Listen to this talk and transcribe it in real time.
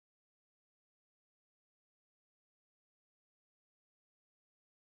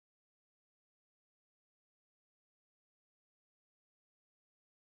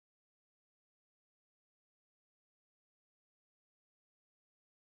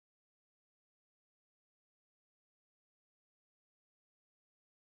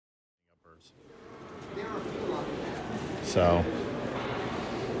customers. So,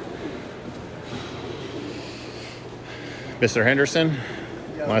 Mr. Henderson,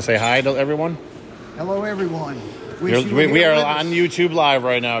 want to say hi to everyone? Hello, everyone. We are on YouTube Live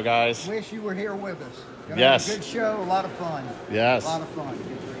right now, guys. Wish you were here with us. Yes. Have a good show, a lot of fun. Yes. A lot of fun.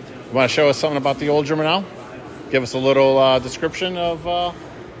 You want to show us something about the old German Owl? Give us a little description of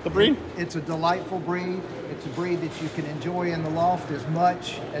the breed. It's a delightful breed. It's a breed that you can enjoy in the loft as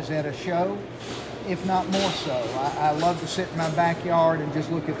much as at a show, if not more so. I love to sit in my backyard and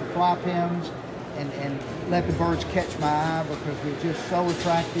just look at the fly pens and let the birds catch my eye because they're just so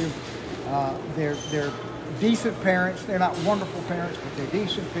attractive. They're decent parents. They're not wonderful parents, but they're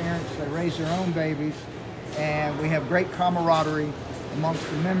decent parents. They raise their own babies, and we have great camaraderie amongst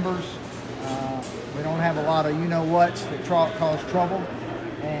the members. We don't have a lot of you-know-whats that cause trouble,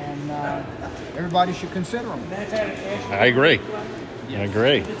 and everybody should consider them. I agree. I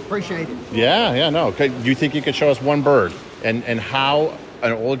agree. Appreciate it. Yeah, no. Do you think you could show us one bird and how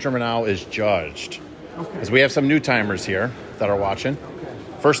an old German owl is judged? Okay. Because we have some new timers here that are watching,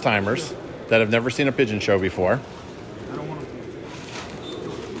 first timers that have never seen a pigeon show before. I don't want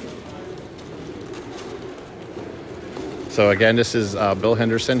to. So again, this is Bill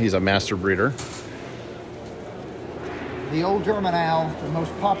Henderson. He's a master breeder. The old German owl, the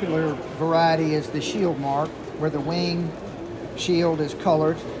most popular variety is the shield mark, where the wing shield is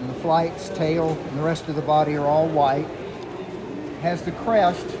colored and the flights, tail, and the rest of the body are all white. Has the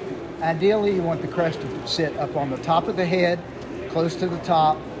crest. Ideally, you want the crest to sit up on the top of the head, close to the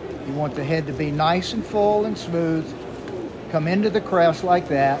top. You want the head to be nice and full and smooth. Come into the crest like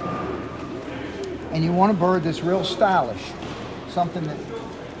that. And you want a bird that's real stylish. Something that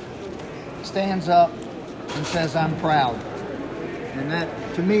stands up and says, I'm proud. And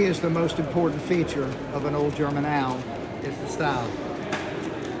that, to me, is the most important feature of an old German owl, is the style.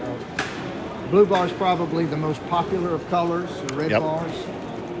 Blue bar is probably the most popular of colors. The red bars,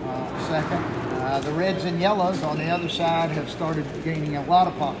 second. The reds and yellows on the other side have started gaining a lot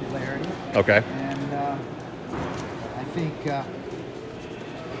of popularity. Okay. And I think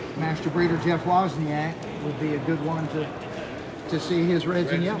Master Breeder Jeff Wozniak would be a good one to see his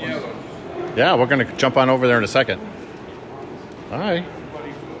reds and yellows. Yeah, we're going to jump on over there in a second. All right.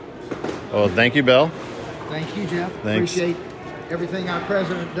 Well, thank you, Bill. Thank you, Jeff. Thanks. Appreciate everything our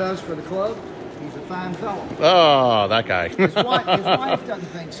president does for the club. He's a fine fellow. Oh, that guy. His wife doesn't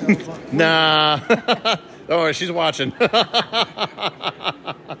think so. But nah. Oh, she's watching.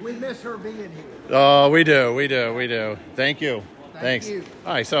 we miss her being here. Oh, we do. Thank you. Thanks. You.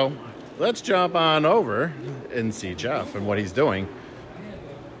 All right, so let's jump on over and see Jeff and what he's doing.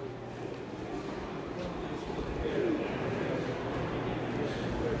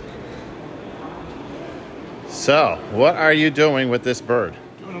 So, what are you doing with this bird?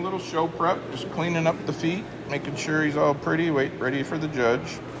 Doing a little show prep, just cleaning up the feet, making sure he's all pretty, ready for the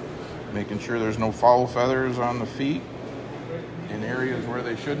judge. Making sure there's no foul feathers on the feet in areas where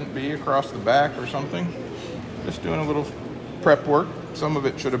they shouldn't be, across the back or something. Just doing a little prep work. Some of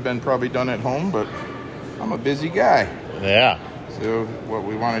it should have been probably done at home, but I'm a busy guy. Yeah. So what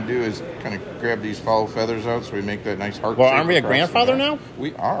we want to do is kind of grab these foul feathers out so we make that nice heart. Well, aren't we a grandfather now?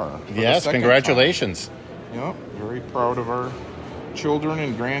 We are. Yes, congratulations. Yep, very proud of our children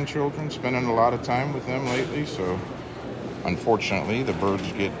and grandchildren, spending a lot of time with them lately. So unfortunately, the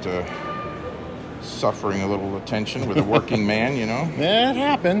birds get suffering a little attention with a working man, you know. Yeah, it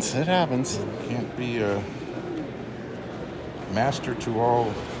happens. It happens. Can't be a master to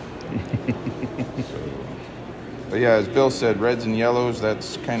all. But yeah, as Bill said, reds and yellows,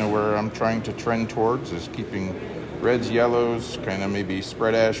 that's kind of where I'm trying to trend towards, is keeping reds, yellows, kind of maybe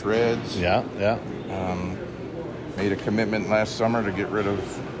spread ash reds. Yeah. Made a commitment last summer to get rid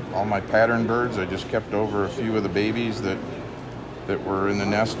of all my pattern birds. I just kept over a few of the babies that were in the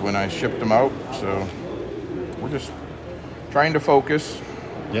nest when I shipped them out. So we're just trying to focus.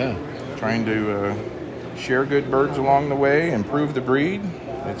 Yeah. Trying to share good birds along the way, improve the breed.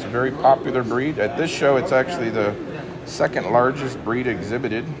 It's a very popular breed. At this show, it's actually the second largest breed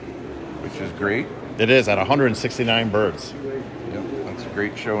exhibited, which is great. It is, at 169 birds. Yep, that's a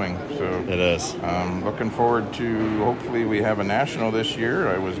great showing. So it is. Looking forward to, hopefully we have a national this year.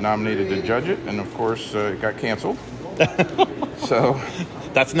 I was nominated to judge it, and of course it got canceled. So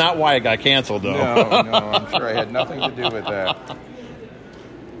that's not why it got canceled, though. No, I'm sure I had nothing to do with that.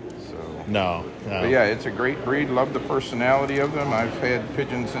 No. But yeah, it's a great breed. Love the personality of them. I've had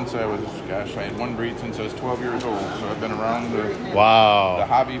pigeons since I had one breed since I was 12 years old. So I've been around the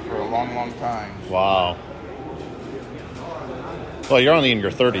hobby for a long, long time. Wow. Well, you're only in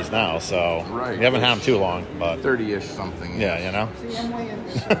your 30s now, so Right. you haven't had them too long, but 30-ish something. yeah, you know.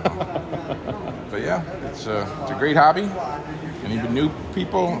 But yeah, it's a great hobby. Any new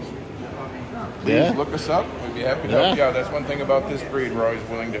people, please look us up. We'd be happy to help you out. That's one thing about this breed. We're always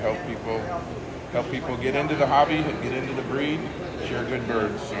willing to help people get into the hobby, get into the breed, share good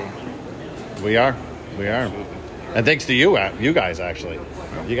birds. So We are. absolutely. And thanks to you guys, actually.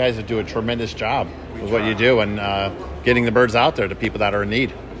 You guys do a tremendous job with what you do and getting the birds out there to people that are in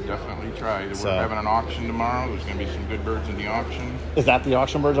need. Definitely try. So- We're having an auction tomorrow. There's going to be some good birds in the auction. Is that the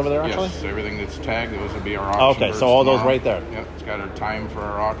auction birds over there, actually? Yes, everything that's tagged, those will be our auction Okay, birds so all those tomorrow. right there. Yep, it's got our time for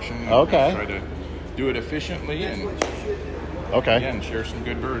our auction. And Okay. Try to do it efficiently and Okay. again, share some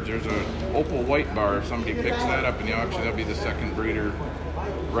good birds. There's a opal white bar. If somebody picks that up in the auction, that'll be the second breeder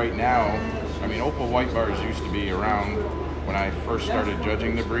right now. I mean, opal white bars used to be around when I first started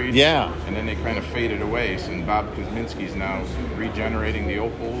judging the breed. Yeah. And then they kind of faded away. So Bob Kuzminski's now regenerating the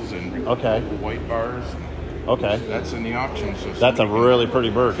opals and Okay. opal white bars. Okay. That's in the auction. So That's a somebody can really pretty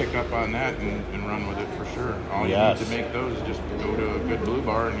bird. pick up on that and run with it for sure. All you Yes. need to make those is just go to a good blue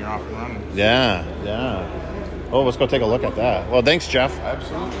bar and you're off and running. Yeah. Oh, let's go take a look at that. Well, thanks, Jeff.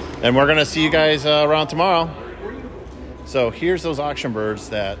 Absolutely. And we're going to see you guys around tomorrow. So here's those auction birds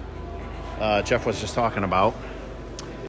that Jeff was just talking about.